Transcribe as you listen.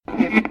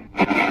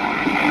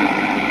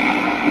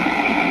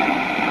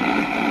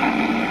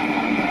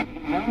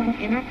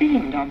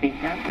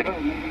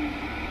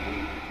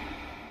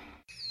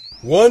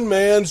One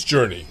man's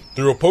journey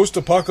through a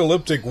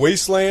post-apocalyptic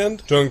wasteland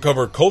to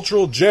uncover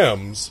cultural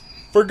gems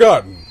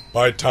forgotten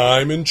by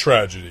time and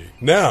tragedy.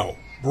 Now,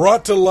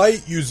 brought to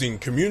light using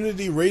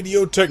community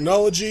radio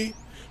technology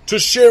to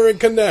share and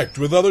connect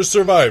with other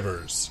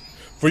survivors.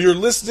 For your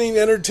listening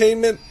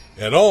entertainment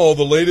and all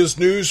the latest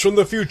news from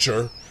the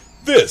future,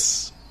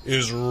 this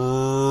is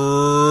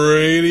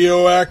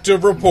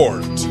Radioactive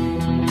Report.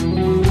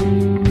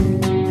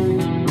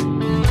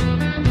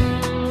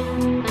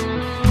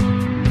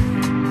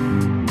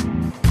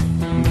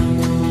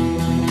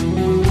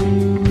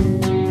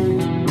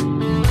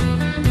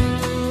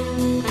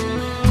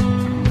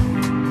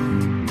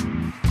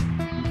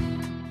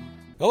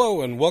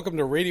 Hello and welcome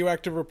to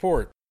Radioactive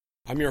Report.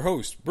 I'm your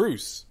host,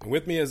 Bruce, and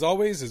with me as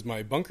always is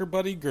my bunker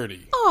buddy,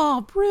 Gertie.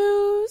 Aw,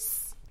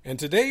 Bruce. And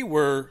today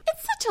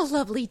It's such a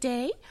lovely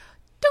day,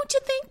 don't you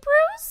think,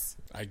 Bruce?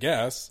 I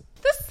guess.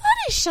 The sun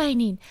is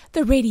shining,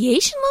 the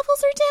radiation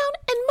levels are down,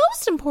 and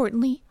most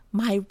importantly,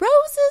 my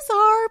roses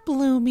are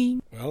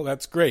blooming. Well,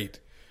 that's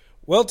great.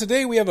 Well,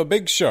 today we have a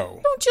big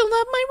show. Don't you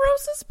love my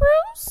roses,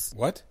 Bruce?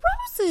 What?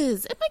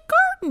 Roses in my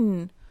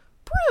garden.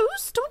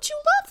 Bruce, don't you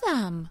love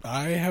them?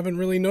 I haven't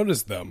really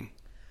noticed them.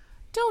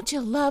 Don't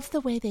you love the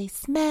way they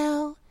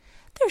smell?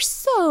 They're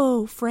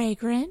so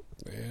fragrant.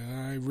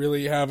 Yeah, I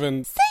really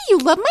haven't. Say you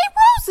love my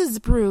roses,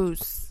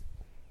 Bruce.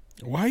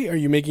 Why are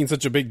you making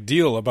such a big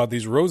deal about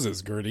these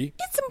roses, Gertie?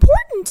 It's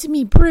important to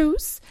me,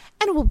 Bruce,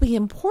 and it will be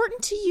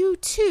important to you,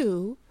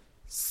 too,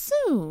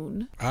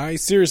 soon. I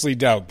seriously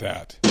doubt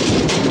that.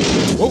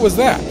 What was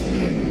that?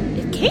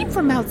 It came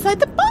from outside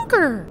the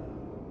bunker.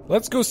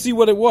 Let's go see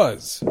what it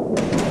was.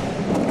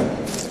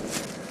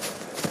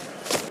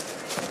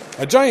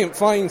 A giant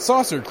flying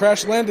saucer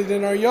crash-landed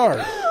in our yard.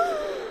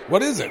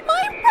 What is it?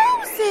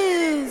 My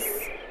roses!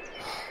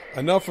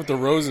 Enough with the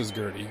roses,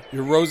 Gertie.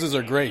 Your roses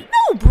are great.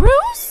 No,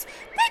 Bruce!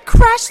 They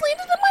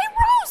crash-landed on my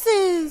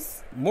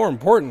roses! More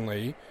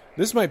importantly,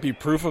 this might be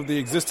proof of the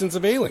existence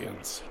of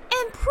aliens.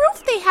 And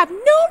proof they have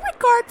no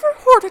regard for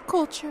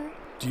horticulture.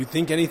 Do you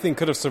think anything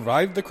could have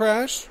survived the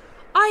crash?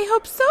 I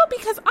hope so,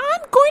 because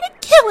I'm going to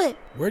kill it!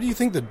 Where do you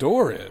think the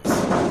door is?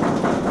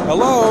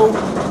 Hello?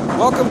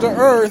 Welcome to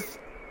Earth!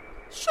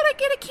 Should I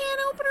get a can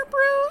opener,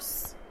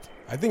 Bruce?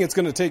 I think it's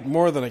going to take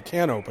more than a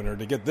can opener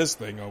to get this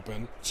thing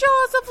open.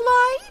 Jaws of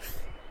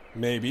life?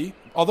 Maybe.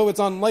 Although it's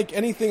unlike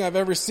anything I've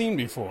ever seen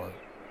before.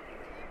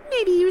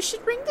 Maybe you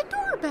should ring the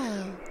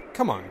doorbell.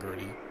 Come on,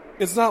 Gertie.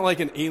 It's not like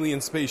an alien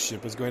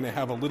spaceship is going to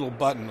have a little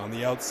button on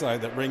the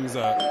outside that rings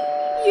a...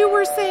 You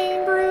were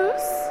saying,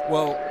 Bruce?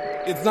 Well,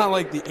 it's not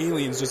like the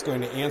alien's just going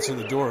to answer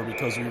the door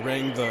because we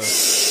rang the...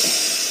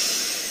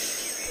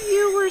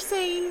 You were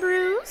saying,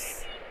 Bruce?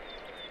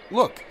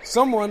 Look,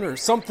 someone or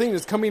something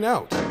is coming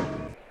out.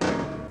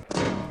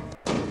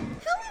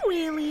 Hello,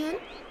 alien.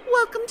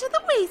 Welcome to the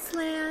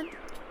wasteland.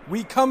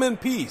 We come in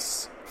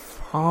peace.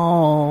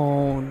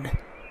 Phone.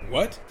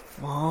 What?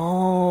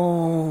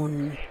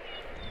 Phone.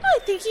 I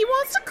think he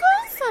wants to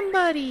call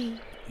somebody.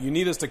 You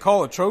need us to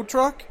call a tow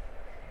truck?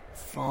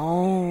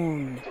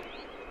 Phone.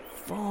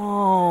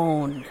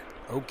 Phone.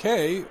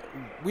 Okay,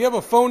 we have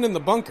a phone in the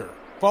bunker.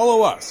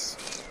 Follow us.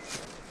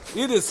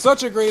 It is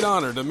such a great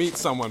honor to meet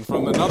someone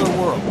from another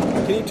world.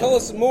 Can you tell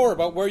us more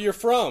about where you're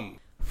from?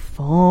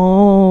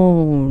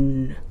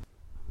 Phone.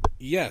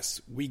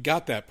 Yes, we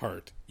got that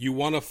part. You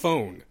want a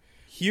phone.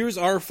 Here's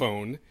our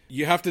phone.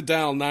 You have to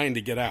dial 9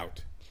 to get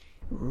out.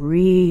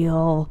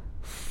 Real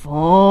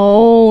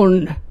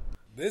phone.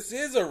 This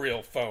is a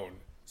real phone.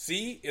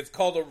 See, it's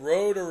called a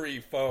rotary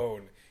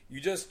phone. You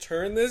just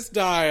turn this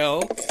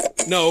dial.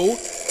 No,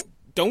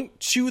 don't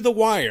chew the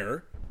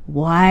wire.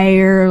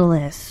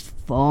 Wireless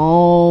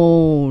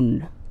phone.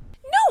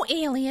 No,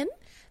 alien.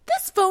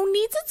 This phone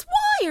needs its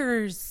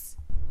wires.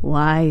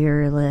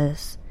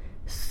 Wireless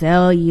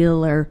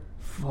cellular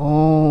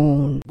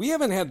phone. We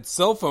haven't had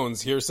cell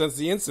phones here since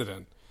the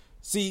incident.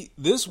 See,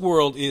 this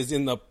world is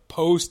in the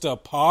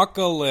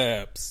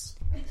post-apocalypse.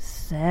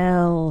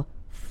 Cell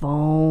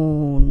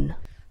phone.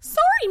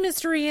 Sorry,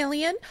 Mr.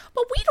 Alien,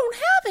 but we don't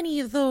have any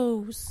of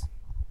those.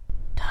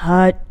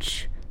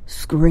 Touch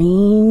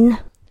screen.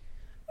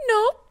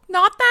 Nope,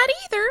 not that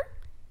either.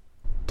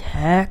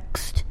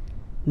 Text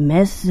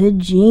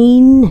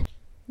messaging.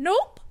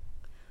 Nope.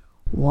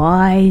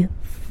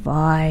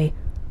 Wi-Fi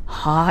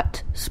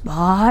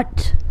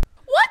hotspot.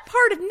 What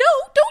part of no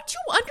don't you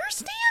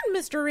understand,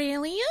 Mr.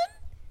 Alien?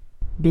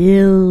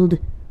 Build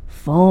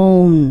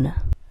phone.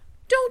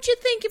 Don't you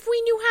think if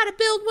we knew how to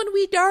build one,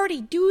 we'd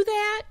already do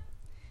that?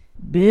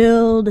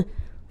 Build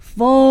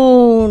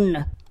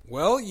phone.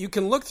 Well, you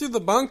can look through the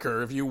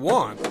bunker if you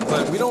want,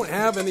 but we don't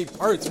have any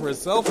parts for a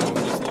cell phone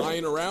just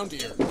lying around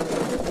here.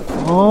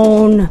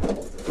 Phone.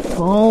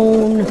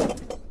 Phone.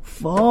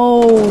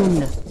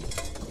 Phone.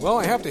 Well,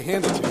 I have to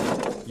hand it to you.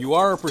 You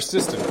are a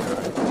persistent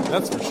guy,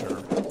 that's for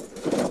sure.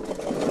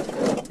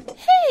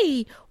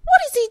 Hey,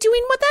 what is he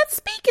doing with that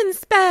speak and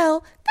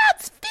spell?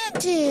 That's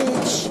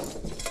vintage. I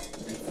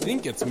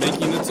think it's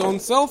making its own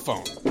cell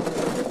phone.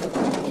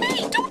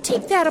 Hey, don't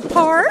take that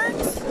apart.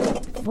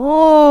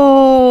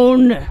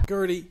 Phone!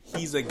 Gertie,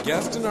 he's a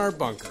guest in our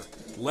bunker.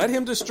 Let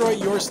him destroy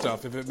your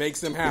stuff if it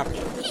makes him happy.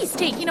 He's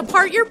taking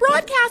apart your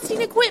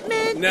broadcasting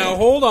equipment. Now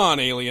hold on,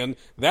 alien.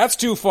 That's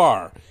too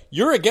far.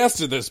 You're a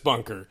guest of this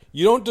bunker.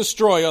 You don't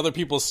destroy other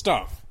people's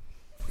stuff.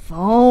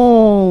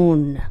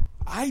 Phone!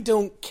 I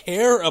don't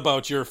care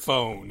about your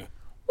phone.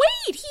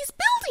 Wait, he's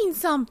building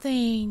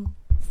something.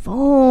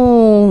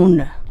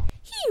 Phone!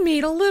 He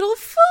made a little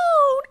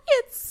phone.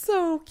 It's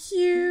so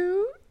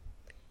cute.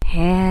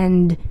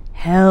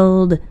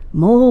 Handheld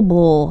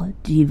mobile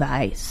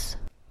device.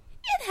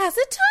 It has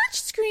a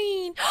touch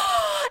screen.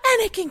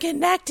 And it can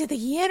connect to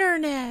the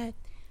internet.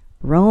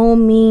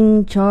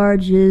 Roaming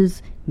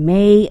charges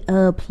may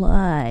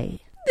apply.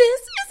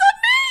 This is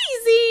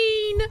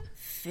amazing.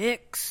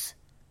 Fix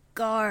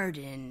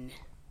garden.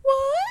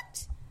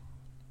 What?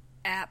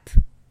 App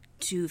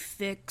to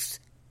fix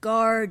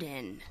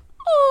garden.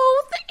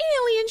 Oh, the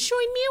alien's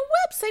showing me a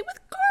website with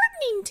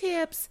gardening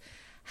tips.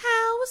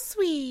 How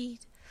sweet.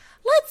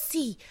 Let's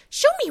see.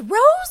 Show me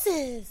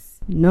roses.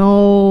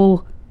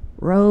 No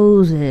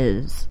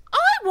roses.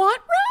 I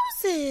want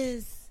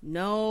roses.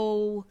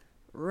 No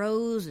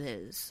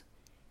roses.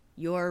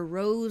 Your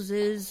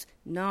roses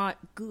not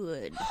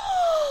good.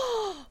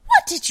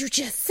 What did you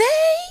just say?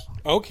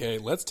 Okay,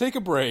 let's take a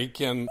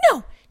break and...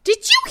 No, did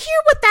you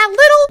hear what that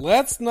little...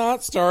 Let's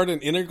not start an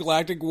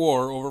intergalactic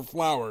war over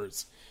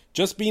flowers.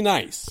 Just be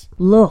nice.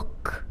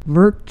 Look,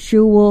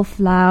 virtual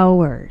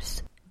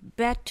flowers.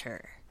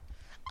 Better.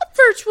 A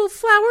virtual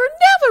flower will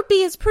never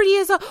be as pretty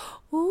as a...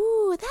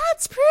 Ooh,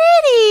 that's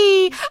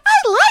pretty.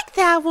 I like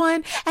that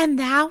one. And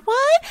that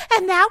one.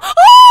 And that...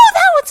 Oh,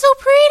 that one's so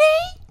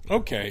pretty.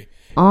 Okay.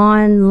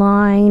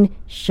 Online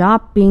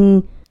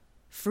shopping.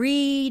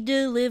 Free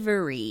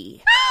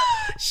delivery.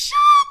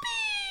 Shopping.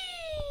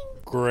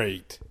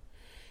 Great.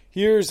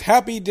 Here's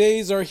Happy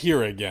Days Are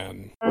Here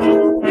Again.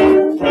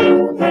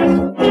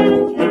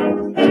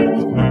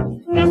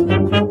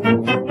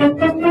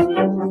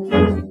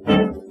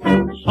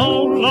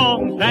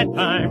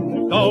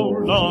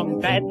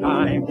 Bad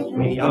times,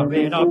 we are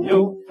rid of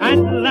you at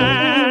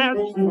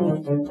last.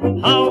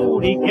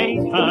 Howdy gay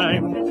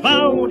times,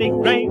 howdy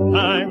great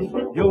times,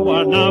 you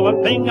are now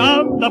a thing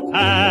of the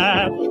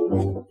past.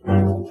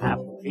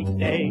 Happy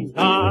days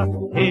are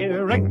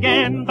here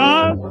again,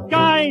 the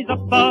skies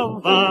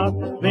above are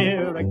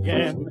clear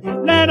again.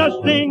 Let us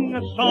sing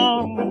a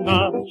song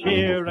of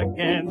cheer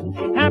again.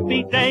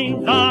 Happy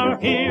days are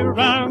here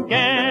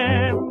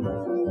again.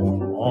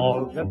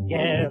 All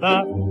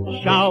together,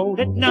 shout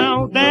it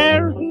now,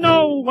 there's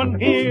no one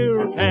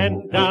here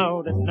can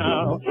doubt it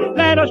now.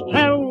 Let us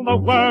tell the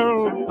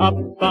world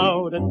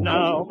about it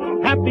now.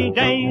 Happy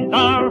days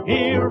are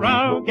here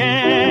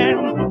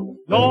again.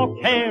 No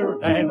cares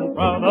and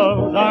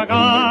troubles are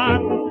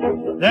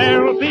gone.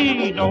 There'll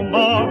be no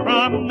more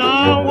from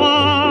now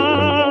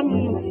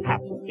on.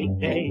 Happy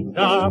days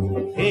are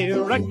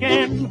here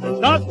again.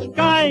 The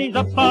skies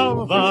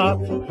above are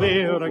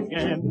clear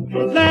again.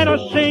 Let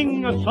us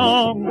sing a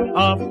song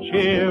of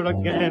cheer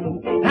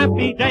again.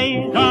 Happy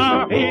days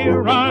are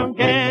here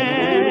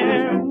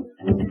again.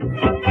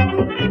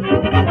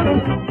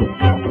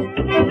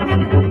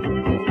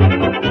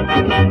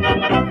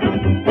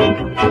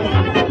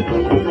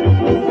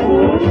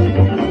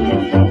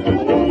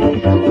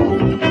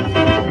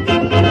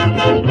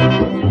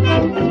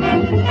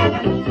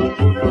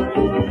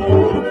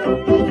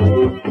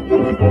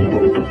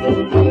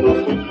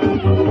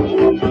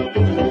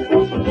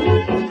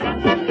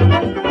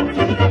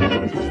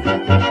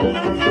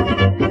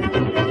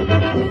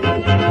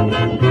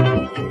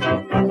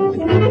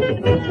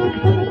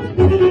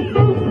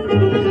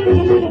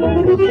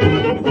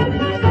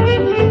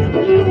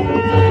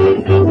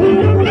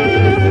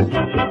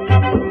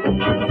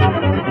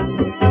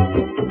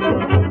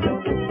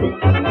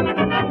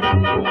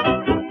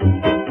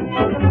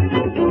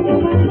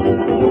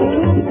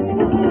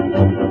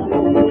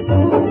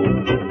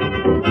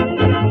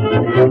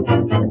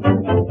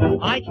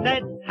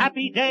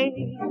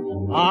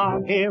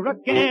 Are here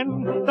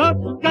again,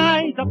 the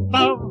skies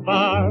above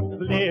are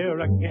clear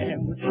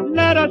again.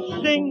 Let us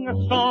sing a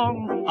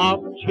song of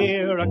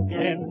cheer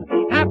again.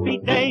 Happy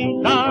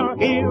days are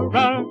here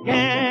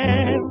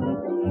again.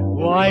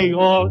 Why,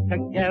 all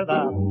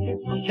together,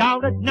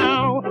 shout it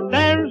now.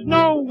 There's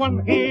no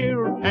one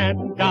here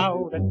can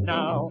doubt it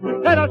now.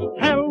 Let us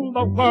tell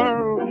the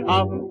world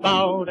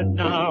about it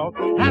now.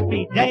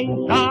 Happy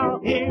days are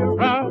here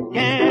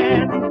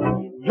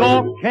again.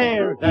 Your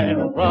cares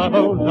and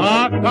troubles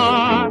are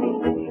gone.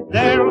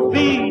 There'll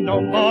be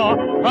no more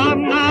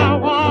from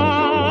now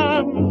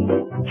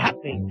on.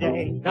 Happy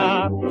days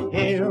are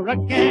here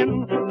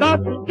again.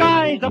 The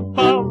skies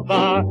above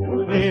are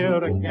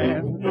clear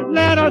again.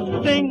 Let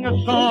us sing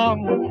a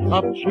song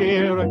of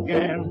cheer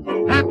again.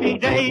 Happy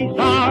days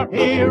are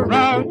here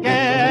again.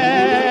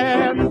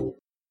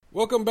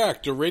 Welcome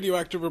back to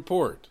Radioactive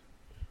Report.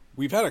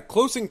 We've had a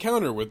close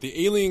encounter with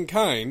the alien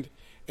kind,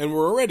 and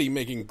we're already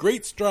making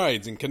great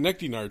strides in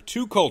connecting our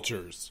two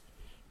cultures.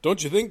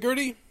 Don't you think,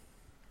 Gertie?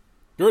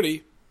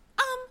 Gertie?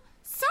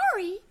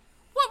 Sorry.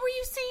 What What were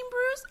you saying,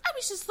 Bruce? I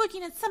was just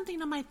looking at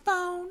something on my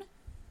phone.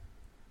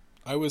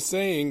 I was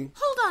saying...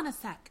 Hold on a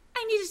sec.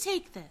 I need to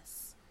take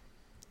this.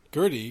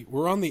 Gertie,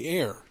 we're on the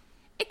air.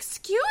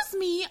 Excuse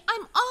me,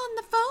 I'm on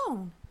the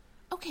phone.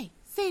 Okay,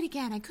 say it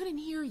again. I couldn't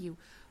hear you.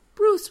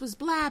 Bruce was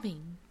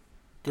blabbing.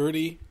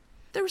 Gertie?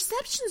 The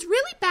reception's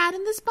really bad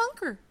in this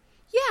bunker.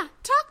 Yeah,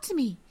 talk to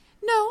me.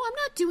 No, I'm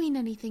not doing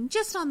anything,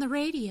 just on the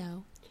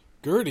radio.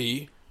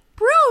 Gertie?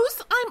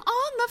 Bruce, I'm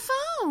on the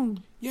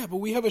phone. Yeah, but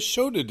we have a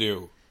show to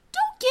do.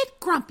 Don't get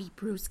grumpy,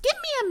 Bruce. Give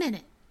me a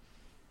minute.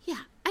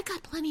 Yeah, I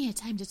got plenty of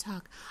time to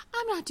talk.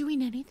 I'm not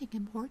doing anything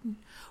important.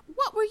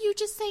 What were you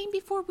just saying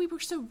before we were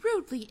so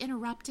rudely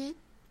interrupted?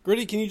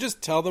 Gertie, can you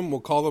just tell them we'll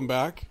call them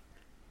back?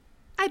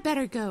 I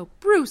better go.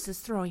 Bruce is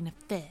throwing a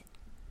fit.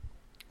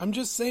 I'm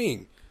just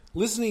saying,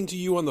 listening to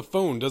you on the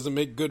phone doesn't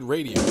make good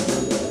radio.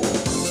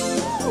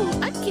 Oh,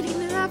 I'm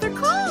getting another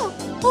call.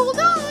 Hold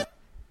on.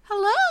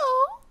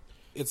 Hello?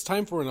 It's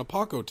time for an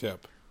Apoco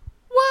tip.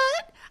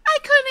 What? I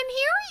couldn't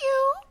hear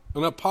you.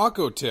 An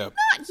Apoco tip.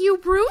 Not you,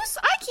 Bruce.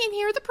 I can't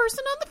hear the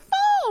person on the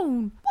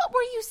phone. What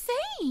were you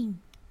saying?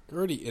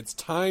 Gertie, it's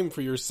time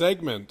for your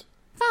segment.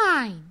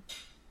 Fine.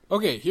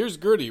 Okay, here's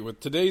Gertie with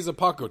today's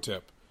Apoco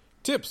tip.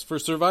 Tips for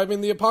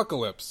surviving the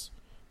apocalypse.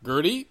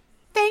 Gertie?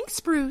 Thanks,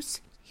 Bruce.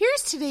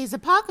 Here's today's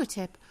Apoco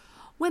tip.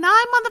 When I'm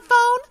on the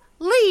phone,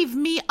 leave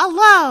me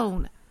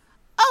alone.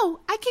 Oh,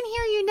 I can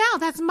hear you now.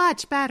 That's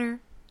much better.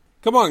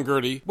 Come on,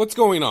 Gertie. What's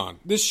going on?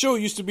 This show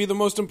used to be the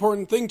most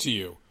important thing to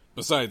you.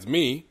 Besides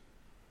me.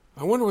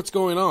 I wonder what's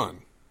going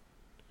on.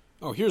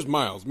 Oh, here's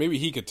Miles. Maybe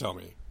he could tell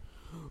me.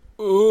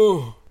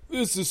 Oh,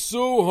 this is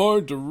so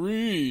hard to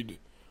read.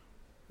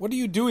 What are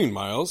you doing,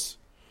 Miles?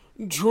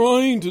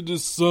 Trying to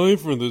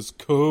decipher this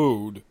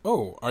code.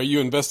 Oh, are you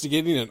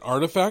investigating an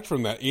artifact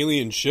from that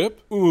alien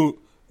ship?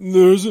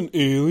 There's an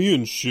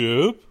alien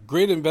ship?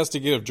 Great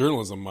investigative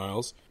journalism,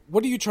 Miles.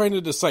 What are you trying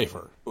to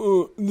decipher?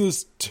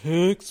 This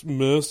text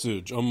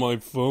message on my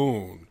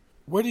phone.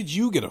 Where did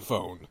you get a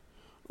phone?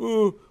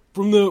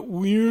 From that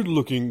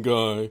weird-looking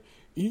guy.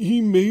 He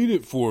made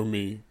it for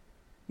me.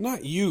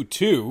 Not you,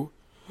 too.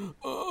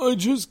 I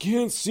just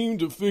can't seem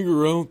to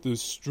figure out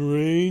this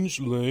strange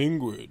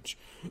language.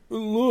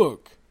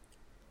 Look.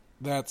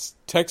 That's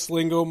text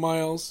lingo,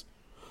 Miles?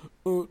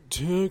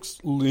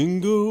 Text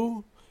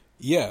lingo?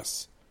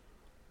 Yes.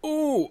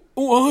 Oh,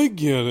 I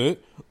get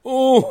it.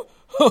 Oh,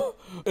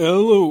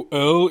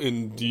 LOL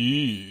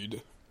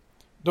indeed.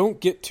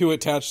 Don't get too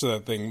attached to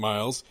that thing,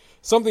 Miles.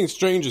 Something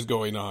strange is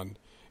going on,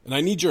 and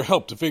I need your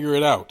help to figure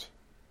it out.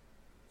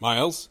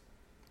 Miles?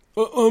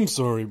 I'm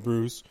sorry,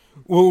 Bruce.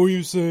 What were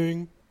you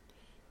saying?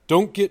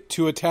 Don't get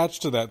too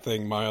attached to that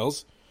thing,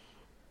 Miles.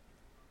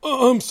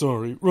 I'm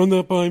sorry. Run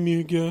that by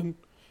me again.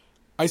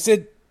 I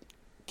said,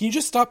 can you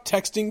just stop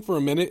texting for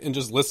a minute and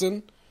just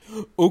listen?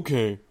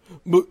 Okay,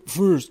 but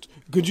first,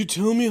 could you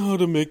tell me how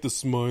to make the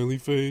smiley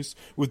face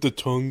with the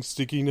tongue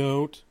sticking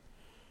out?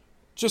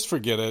 Just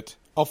forget it.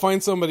 I'll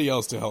find somebody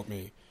else to help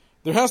me.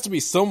 There has to be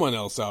someone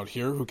else out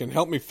here who can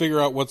help me figure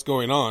out what's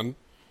going on.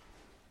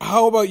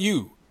 How about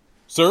you,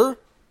 sir?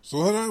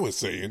 So that I was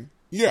saying,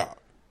 yeah,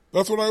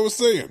 that's what I was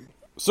saying.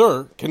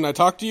 Sir, can I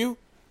talk to you?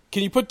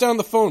 Can you put down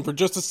the phone for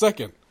just a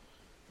second?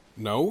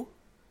 No?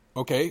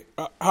 Okay,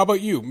 how about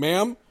you,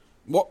 ma'am?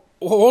 Well,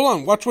 hold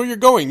on, watch where you're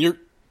going. You're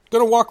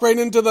gonna walk right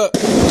into the...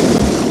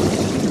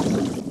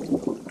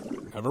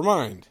 Never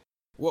mind.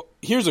 Well,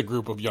 here's a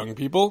group of young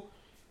people.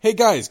 Hey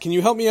guys, can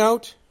you help me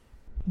out?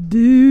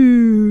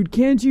 Dude,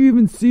 can't you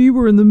even see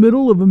we're in the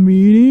middle of a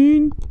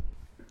meeting?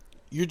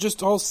 You're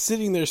just all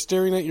sitting there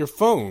staring at your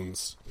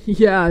phones.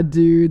 Yeah,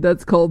 dude,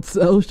 that's called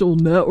social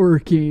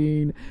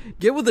networking.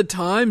 Get with the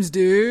times,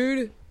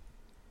 dude.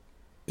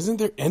 Isn't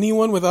there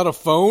anyone without a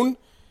phone?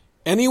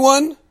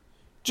 Anyone?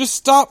 Just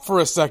stop for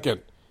a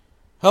second.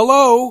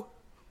 Hello?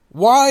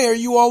 Why are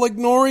you all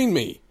ignoring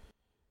me?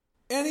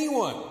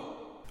 Anyone?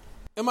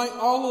 Am I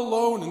all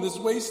alone in this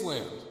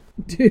wasteland?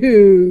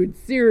 Dude,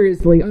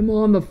 seriously, I'm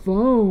on the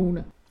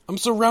phone. I'm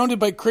surrounded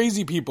by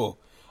crazy people.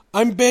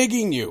 I'm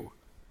begging you.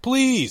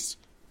 Please,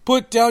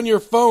 put down your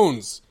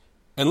phones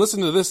and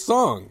listen to this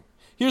song.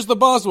 Here's the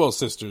Boswell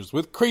Sisters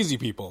with Crazy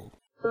People.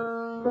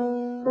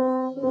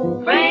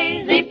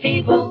 Crazy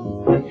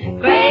people,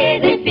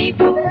 crazy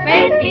people,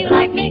 crazy people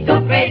like me,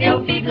 go crazy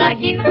old people like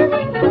you.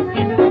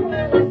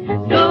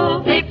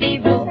 Goofy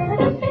people,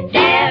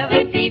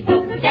 jabby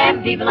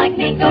people like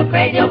me, go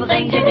crazy over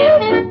things you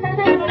do.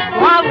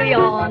 While we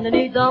are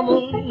underneath the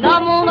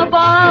moon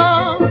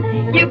above,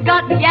 you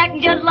got me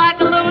acting just like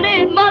a loon,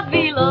 it must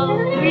be love,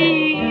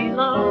 we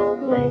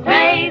love.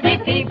 Crazy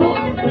people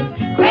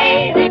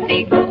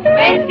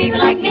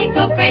like me,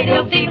 go crazy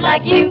old people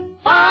like you.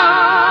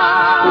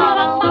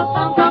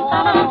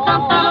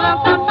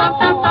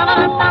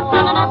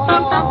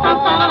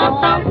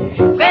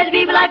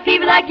 Crazy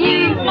people like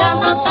you.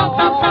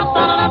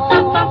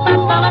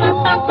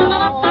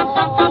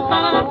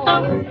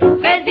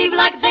 Crazy people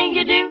like the things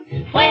you do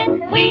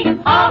when we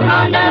are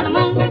under the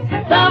moon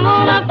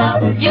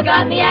above. You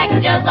got me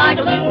acting just like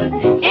a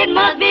loon. It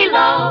must be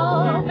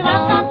love.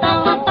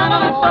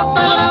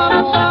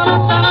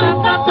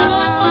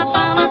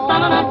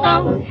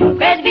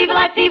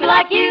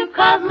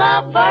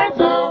 lovebirds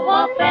of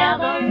a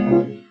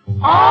feather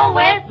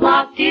always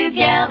flock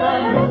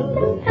together.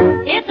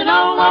 It's an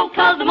old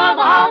custom of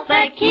the house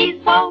that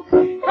keeps folks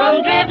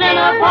from drifting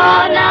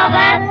apart. Now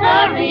that's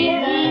the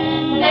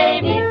reason,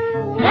 baby,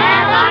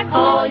 that I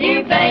call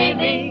you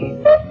baby.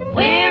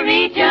 We're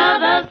each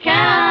other's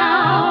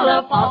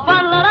counterpart.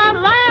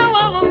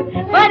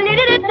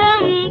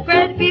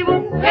 Crazy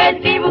people, crazy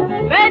people,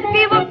 crazy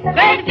people,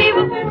 crazy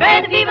people,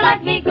 crazy people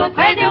like me go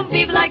crazy over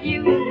people like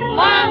you.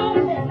 Wow,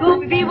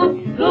 goofy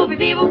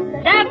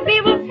people, daft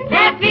people,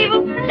 daft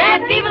people,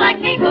 daft people like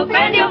me go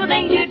crazy over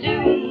things you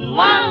do.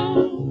 Wow,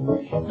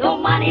 no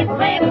money is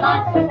brave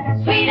lot,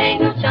 sweet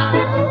angel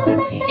child.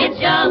 It's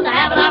just a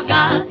habit I've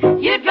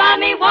got. You drive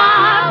me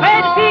wild.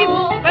 Crazy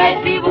people,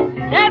 daft people,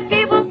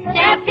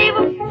 daft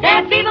people,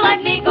 daft people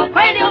like me go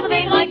crazy over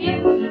things like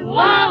you.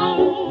 Wow,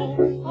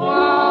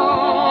 wow,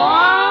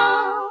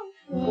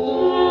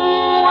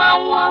 wow,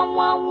 wow,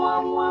 wow,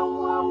 wow,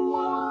 wow,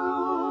 wow.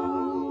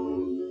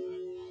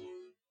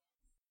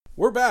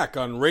 We're back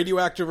on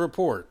Radioactive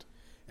Report,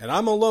 and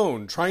I'm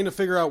alone trying to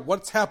figure out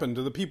what's happened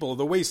to the people of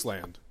the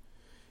wasteland.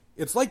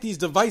 It's like these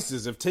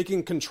devices have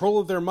taken control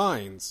of their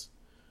minds.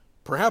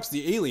 Perhaps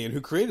the alien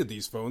who created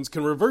these phones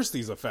can reverse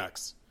these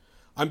effects.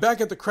 I'm back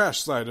at the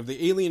crash site of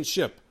the alien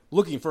ship,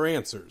 looking for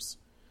answers.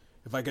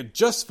 If I could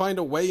just find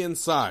a way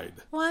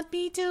inside. Want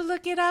me to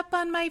look it up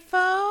on my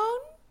phone?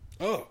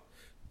 Oh,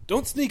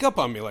 don't sneak up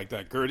on me like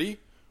that,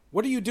 Gertie.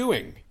 What are you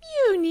doing?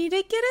 You need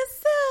to get a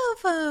cell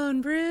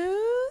phone,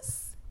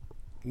 Bruce.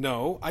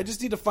 No, I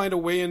just need to find a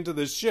way into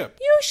this ship.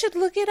 You should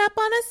look it up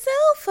on a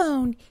cell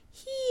phone.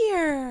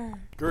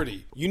 Here.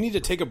 Gertie, you need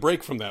to take a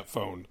break from that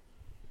phone.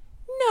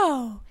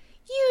 No,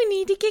 you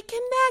need to get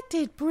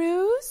connected,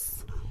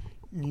 Bruce.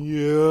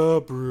 Yeah,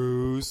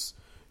 Bruce.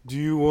 Do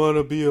you want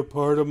to be a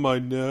part of my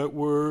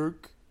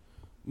network?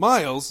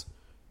 Miles,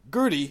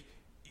 Gertie,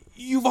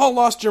 you've all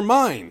lost your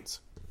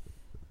minds.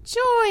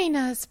 Join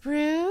us,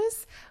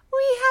 Bruce.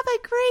 We have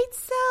a great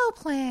cell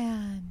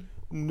plan.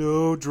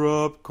 No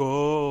drop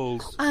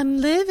calls.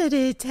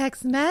 Unlimited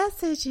text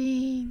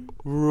messaging.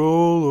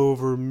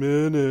 Rollover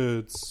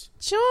minutes.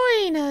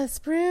 Join us,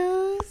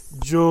 Bruce.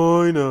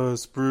 Join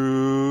us,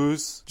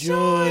 Bruce.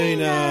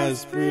 Join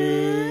us,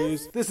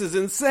 Bruce. This is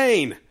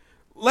insane.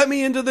 Let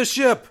me into the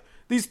ship.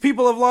 These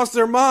people have lost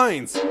their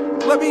minds.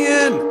 Let me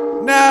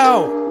in,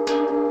 now.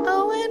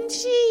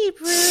 OMG,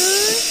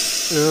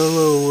 Bruce.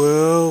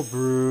 LOL,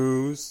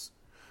 Bruce.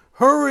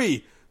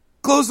 Hurry!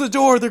 Close the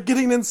door, they're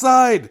getting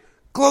inside.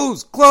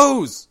 Close,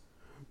 close.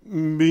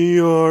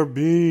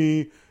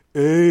 BRB,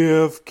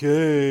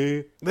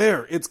 AFK.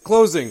 There, it's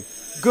closing.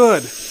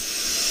 Good.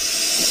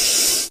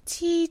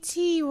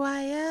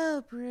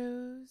 TTYL,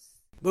 Bruce.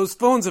 Those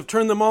phones have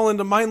turned them all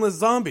into mindless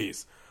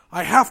zombies.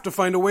 I have to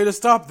find a way to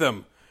stop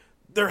them.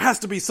 There has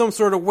to be some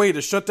sort of way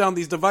to shut down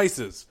these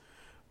devices.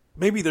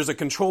 Maybe there's a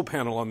control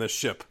panel on this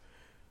ship.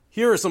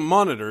 Here are some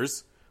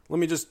monitors. Let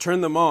me just turn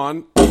them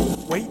on.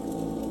 Wait,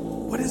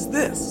 what is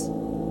this?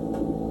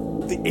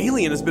 The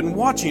alien has been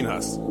watching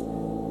us.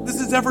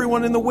 This is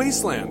everyone in the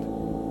wasteland.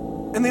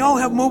 And they all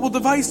have mobile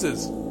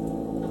devices.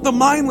 The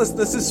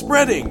mindlessness is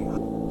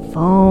spreading.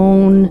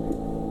 Phone,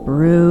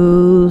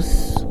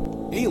 Bruce.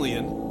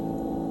 Alien,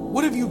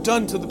 what have you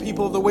done to the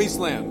people of the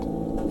wasteland?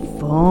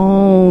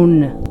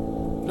 Phone.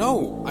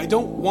 No, I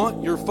don't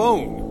want your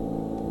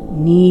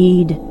phone.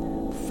 Need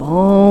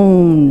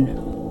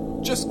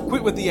phone. Just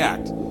quit with the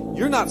act.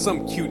 You're not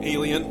some cute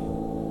alien.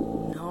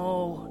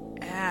 No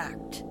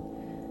act.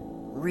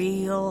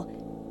 Real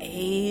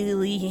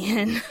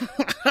alien.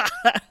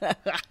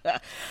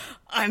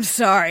 I'm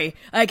sorry.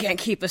 I can't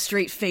keep a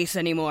straight face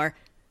anymore.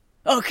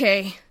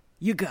 Okay,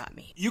 you got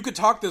me. You could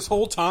talk this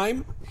whole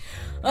time?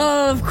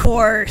 Of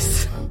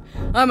course.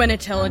 I'm an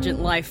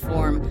intelligent life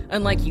form,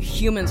 unlike you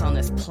humans on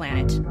this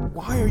planet.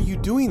 Why are you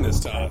doing this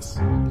to us?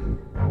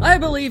 I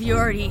believe you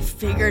already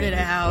figured it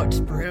out,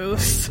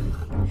 Bruce.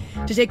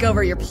 To take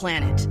over your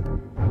planet.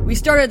 We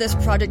started this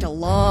project a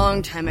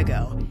long time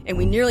ago, and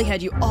we nearly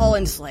had you all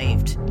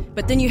enslaved.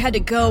 But then you had to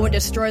go and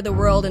destroy the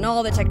world and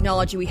all the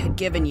technology we had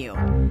given you.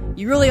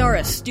 You really are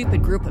a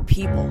stupid group of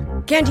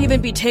people. Can't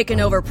even be taken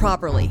over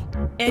properly.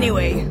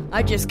 Anyway,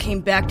 I just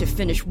came back to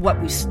finish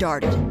what we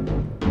started.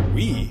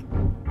 We?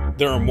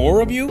 There are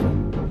more of you?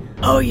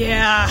 Oh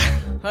yeah,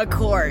 of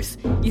course.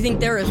 You think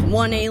there is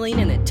one alien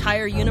in the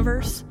entire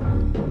universe?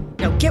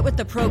 Now get with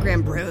the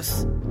program,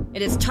 Bruce.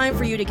 It is time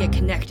for you to get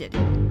connected.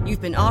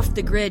 You've been off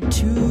the grid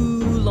too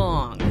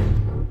long.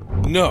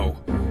 No,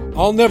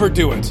 I'll never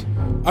do it.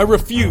 I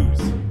refuse.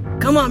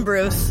 Come on,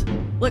 Bruce.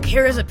 Look,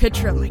 here is a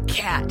picture of my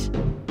cat.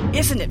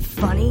 Isn't it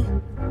funny?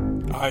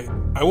 I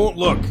won't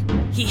look.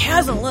 He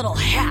has a little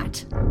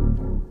hat.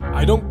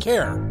 I don't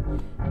care.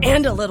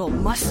 And a little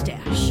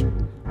mustache.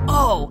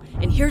 Oh,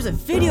 and here's a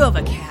video of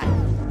a cat.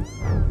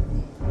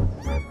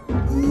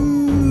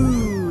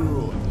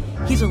 Ooh,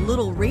 he's a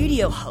little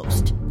radio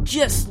host,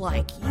 just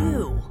like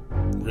you.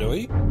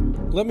 Really?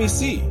 Let me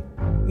see.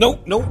 No,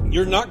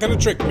 you're not gonna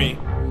trick me.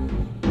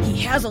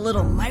 He has a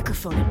little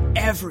microphone and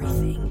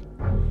everything.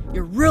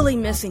 You're really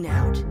missing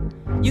out.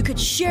 you could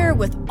share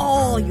with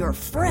all your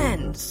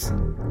friends.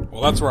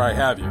 Well, that's where I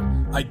have you.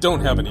 I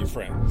don't have any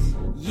friends.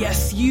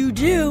 Yes, you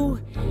do.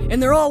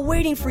 And they're all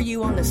waiting for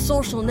you on the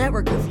social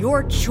network of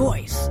your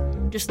choice.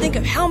 Just think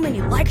of how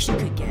many likes you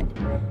could get.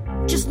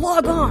 Just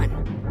log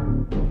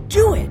on.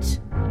 Do it.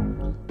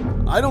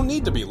 I don't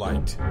need to be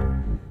liked.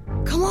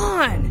 Come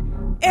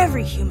on.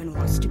 Every human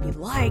wants to be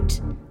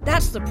liked.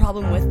 That's the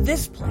problem with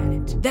this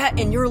planet. That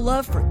and your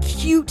love for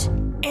cute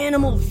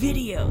animal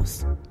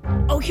videos.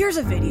 Oh, here's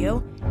a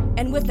video.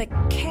 And with a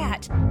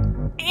cat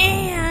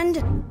and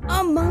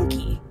a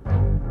monkey.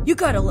 You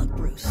gotta look,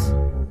 Bruce.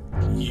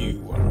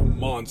 You are a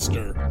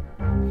monster.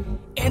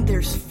 And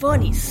there's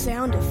funny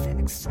sound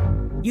effects.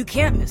 You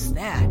can't miss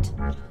that.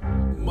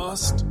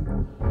 Must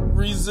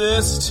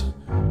resist.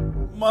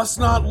 Must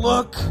not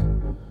look.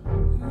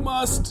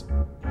 Must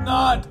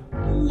not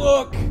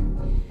look.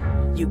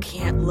 You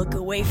can't look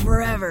away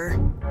forever.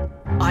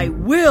 I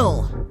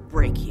will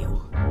break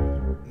you.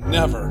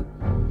 Never.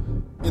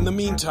 In the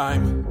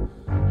meantime,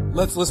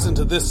 let's listen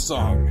to this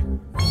song.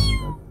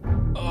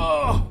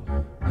 Oh,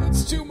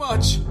 it's too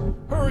much.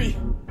 Hurry,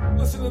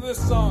 listen to this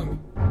song.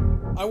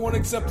 I won't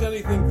accept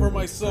anything for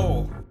my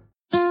soul.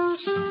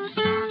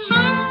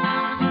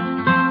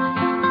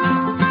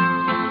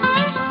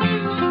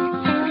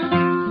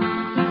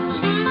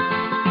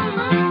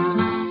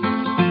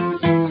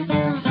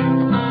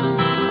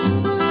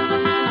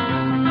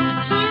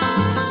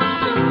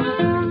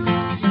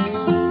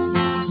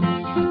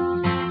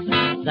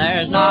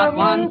 There's not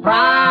one price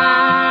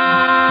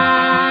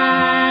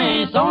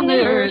on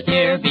the earth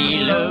here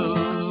below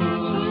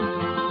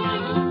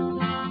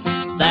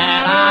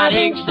that I'd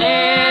accept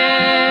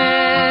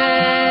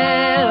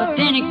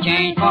in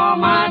exchange for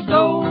my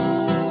soul.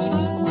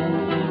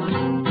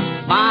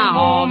 My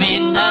home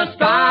in the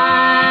sky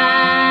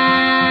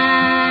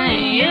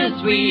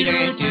is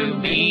sweeter to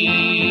me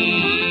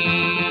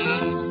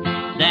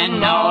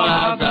than all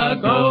of the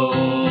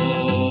gold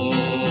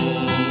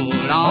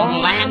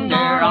on land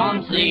or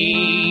on sea.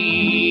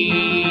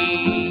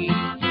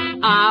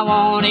 I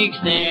won't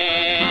accept,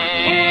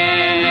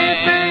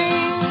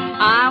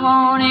 I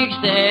won't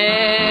accept,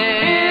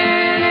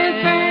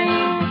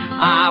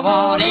 I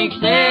won't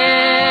accept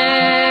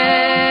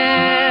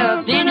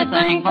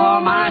anything for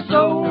my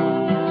soul.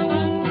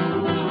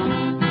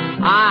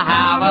 I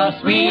have a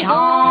sweet home,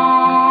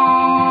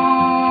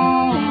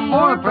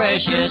 more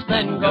precious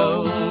than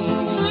gold.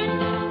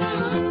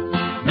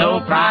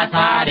 No price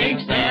I'd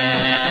accept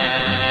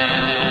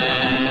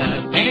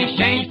in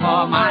exchange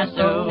for my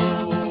soul.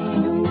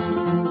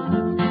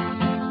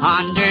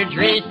 Hundreds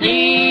receive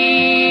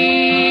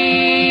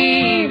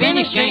in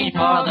exchange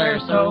for their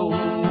soul.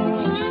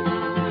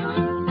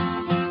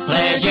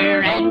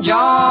 Pleasure and joy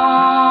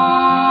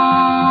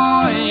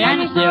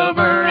and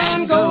silver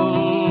and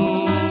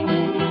gold.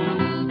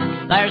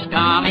 There's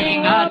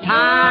coming a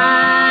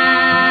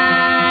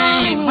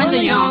time when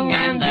the young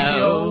and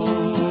the old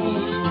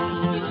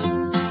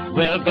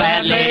will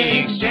gladly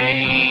exchange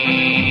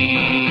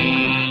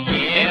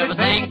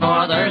everything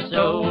for their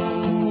soul.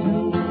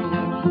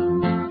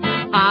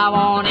 I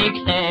won't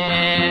accept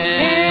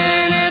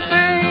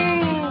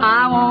anything.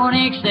 I won't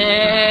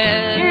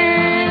accept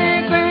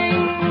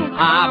anything.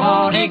 I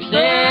won't accept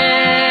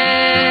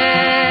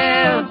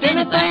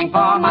anything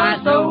for my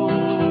soul.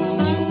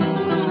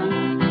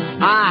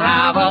 I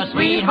have a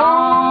sweet home,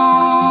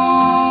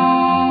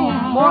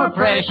 more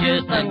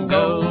precious than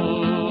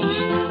gold.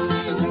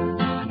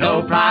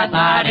 No price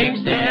I'd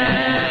accept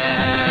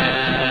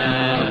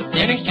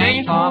in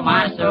exchange for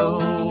my soul.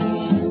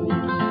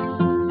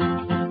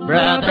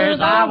 Brothers,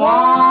 I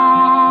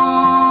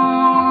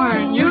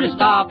warn you to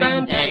stop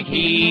and take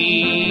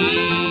heed.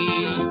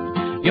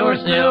 Your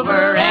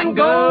silver and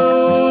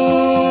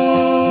gold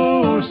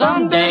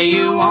someday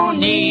you won't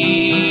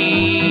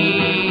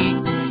need.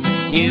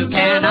 You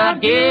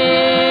cannot give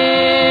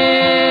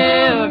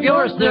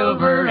your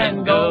silver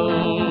and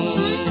gold,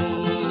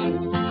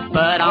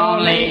 but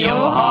only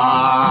your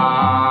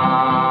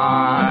heart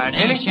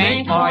in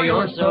exchange for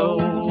your soul.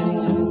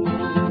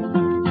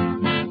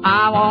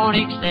 I won't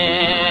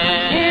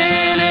accept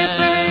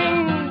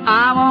anything.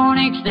 I won't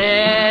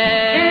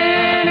accept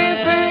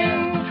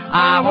anything.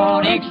 I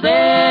won't accept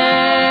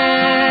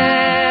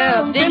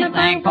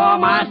anything for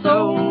my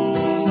soul.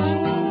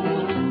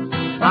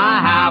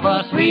 I have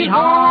a sweet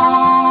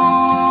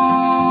home,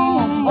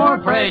 more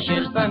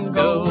precious than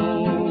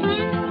gold.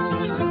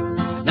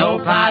 No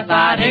price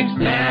I'd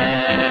accept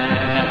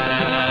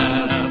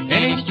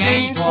in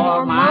exchange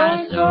for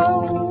my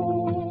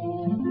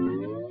soul.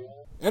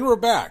 And we're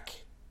back.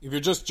 If you're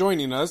just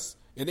joining us,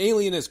 an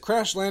alien has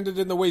crash-landed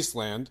in the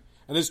wasteland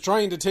and is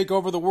trying to take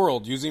over the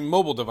world using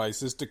mobile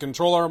devices to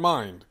control our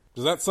mind.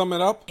 Does that sum it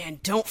up?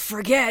 And don't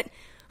forget,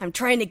 I'm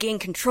trying to gain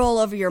control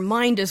over your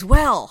mind as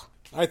well.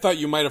 I thought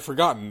you might have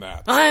forgotten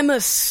that. I'm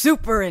a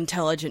super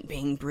intelligent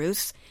being,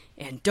 Bruce.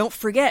 And don't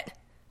forget,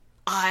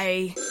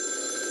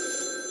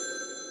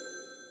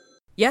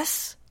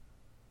 Yes?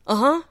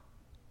 Uh-huh.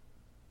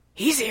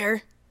 He's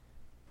here.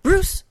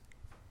 Bruce,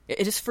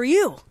 it is for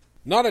you.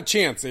 Not a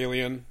chance,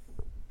 alien.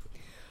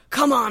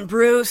 Come on,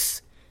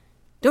 Bruce.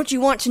 Don't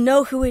you want to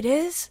know who it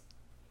is?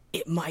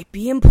 It might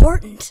be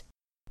important.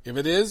 If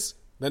it is,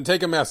 then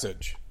take a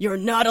message. You're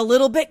not a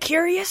little bit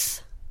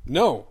curious?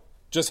 No,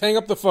 just hang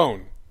up the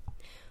phone.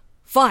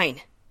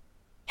 Fine.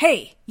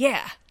 Hey,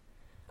 yeah.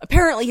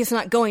 Apparently he's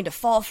not going to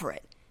fall for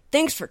it.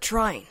 Thanks for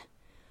trying.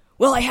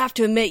 Well, I have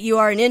to admit you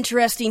are an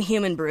interesting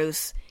human,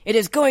 Bruce. It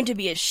is going to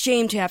be a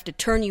shame to have to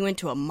turn you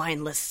into a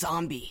mindless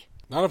zombie.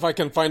 Not if I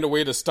can find a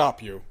way to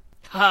stop you.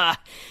 Ha!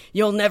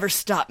 You'll never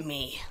stop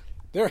me.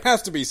 There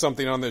has to be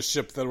something on this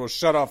ship that will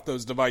shut off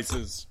those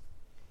devices.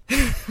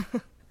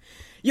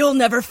 You'll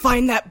never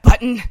find that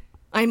button.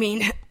 I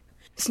mean,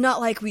 it's not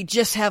like we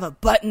just have a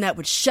button that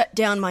would shut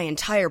down my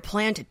entire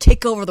plan to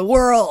take over the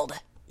world.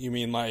 You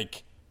mean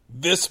like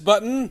this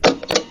button?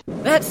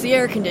 That's the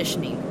air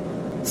conditioning.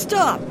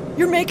 Stop!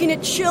 You're making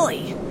it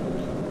chilly.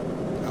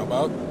 How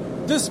about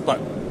this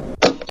button?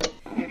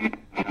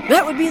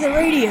 That would be the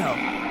radio.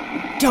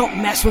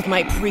 Don't mess with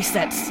my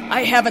presets.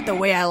 I have it the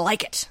way I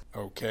like it.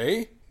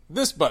 Okay.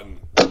 This button.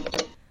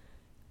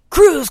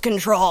 Cruise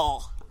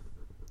control.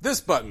 This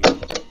button.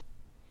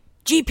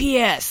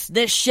 GPS.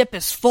 This ship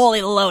is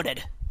fully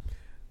loaded.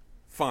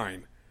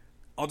 Fine.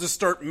 I'll just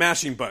start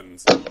mashing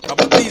buttons. How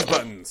about these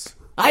buttons?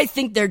 I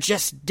think they're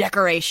just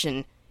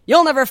decoration.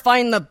 You'll never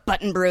find the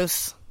button,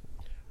 Bruce.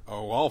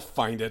 Oh, I'll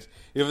find it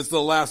if it's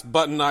the last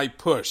button I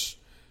push.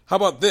 How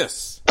about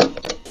this?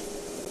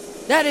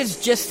 That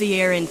is just the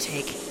air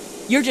intake.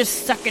 You're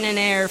just sucking in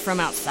air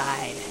from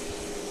outside.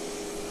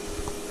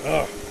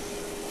 Ugh.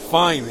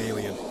 Fine,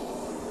 alien.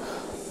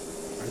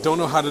 I don't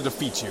know how to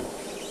defeat you.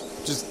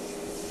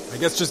 I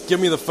guess just give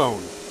me the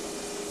phone.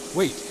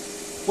 Wait,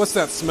 what's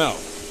that smell?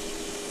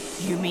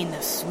 You mean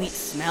the sweet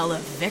smell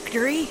of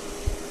victory?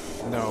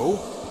 No,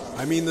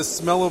 I mean the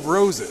smell of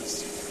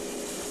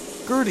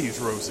roses. Gertie's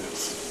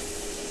roses.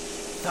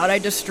 Thought I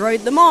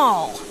destroyed them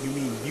all. You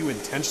mean you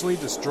intentionally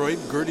destroyed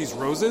Gertie's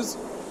roses?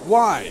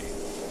 Why?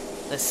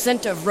 The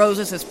scent of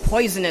roses is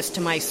poisonous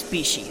to my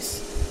species.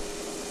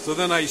 So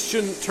then I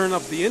shouldn't turn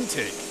up the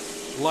intake.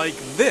 Like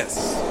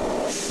this.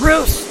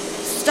 Bruce,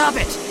 stop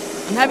it.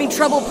 I'm having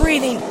trouble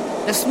breathing.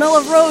 The smell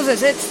of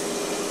roses, it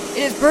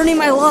is burning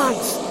my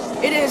lungs.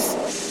 It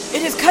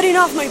is cutting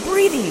off my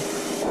breathing.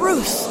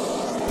 Bruce,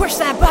 push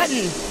that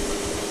button.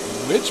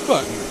 Which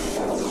button?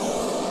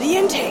 The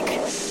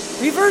intake.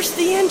 Reverse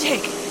the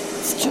intake.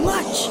 It's too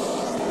much.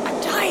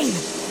 I'm dying.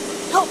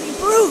 Help me,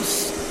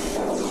 Bruce.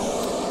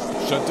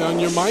 Shut down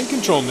your mind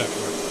control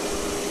network.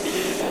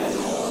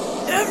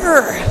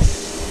 Never.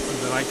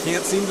 Then I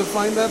can't seem to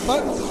find that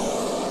button.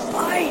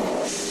 Fine.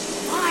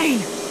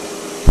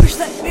 Push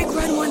that big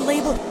red one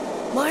labeled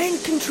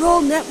Mind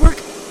Control Network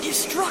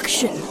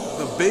Destruction.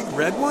 The big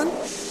red one?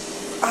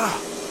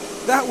 Ah,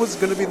 that was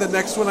going to be the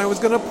next one I was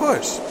going to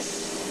push.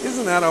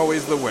 Isn't that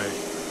always the way?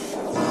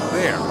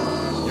 There.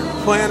 Your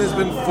plan has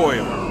been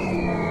foiled.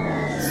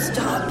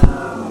 Stop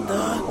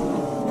the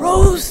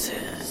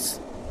roses.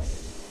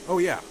 Oh,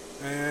 yeah.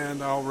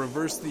 And I'll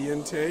reverse the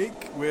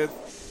intake with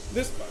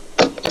this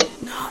button.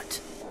 Not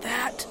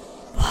that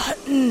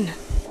button.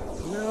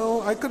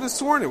 No, I could have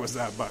sworn it was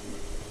that button.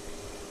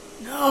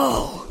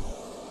 No.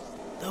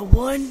 The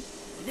one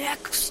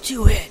next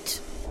to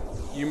it.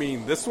 You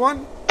mean this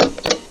one?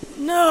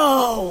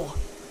 No.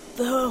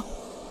 The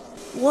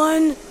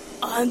one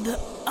on the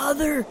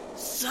other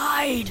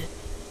side.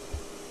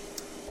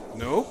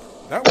 Nope.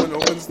 That one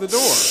opens the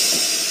door.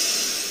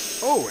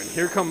 Oh, and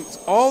here comes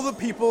all the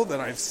people that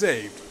I've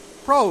saved.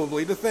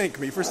 Probably to thank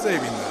me for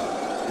saving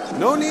them.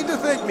 No need to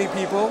thank me,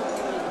 people.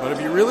 But if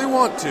you really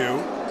want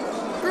to...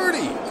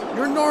 Gertie,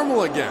 you're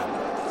normal again.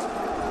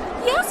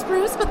 Yes,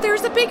 Bruce, but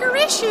there's a bigger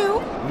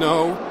issue.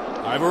 No,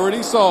 I've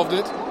already solved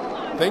it.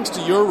 Thanks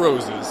to your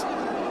roses.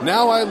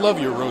 Now I love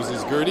your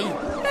roses, Gertie.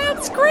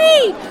 That's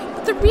great,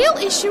 but the real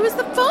issue is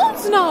the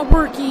phone's not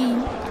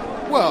working.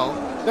 Well,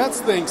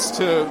 that's thanks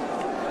to...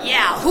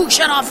 Yeah, who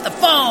shut off the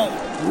phone?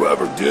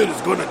 Whoever did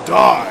is gonna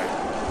die.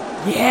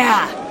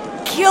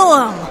 Yeah,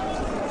 kill him.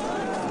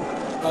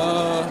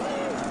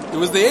 It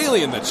was the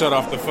alien that shut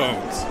off the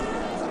phones.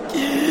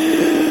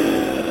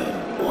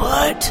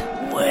 What?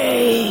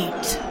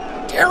 Wait.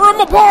 Tear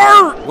them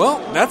apart! Well,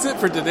 that's it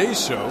for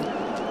today's show.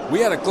 We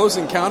had a close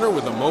encounter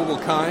with a mobile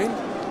kind.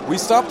 We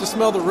stopped to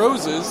smell the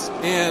roses,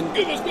 and...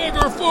 Give us back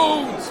our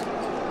phones!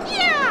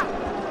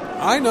 Yeah!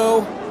 I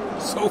know,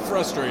 so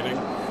frustrating.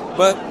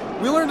 But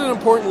we learned an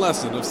important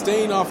lesson of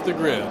staying off the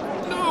grid.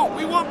 No,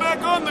 we want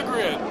back on the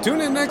grid!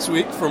 Tune in next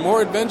week for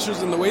more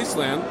adventures in the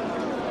wasteland.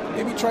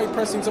 Maybe try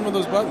pressing some of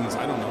those buttons.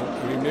 I don't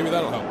know. Maybe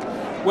that'll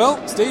help.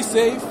 Well, stay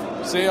safe.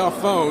 Stay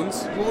off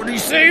phones. What do you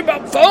say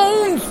about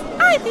phones?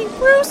 I think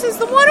Bruce is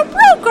the one who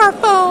broke our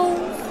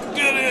phones.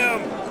 Get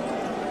him!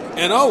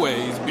 And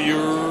always be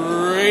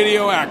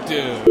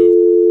radioactive.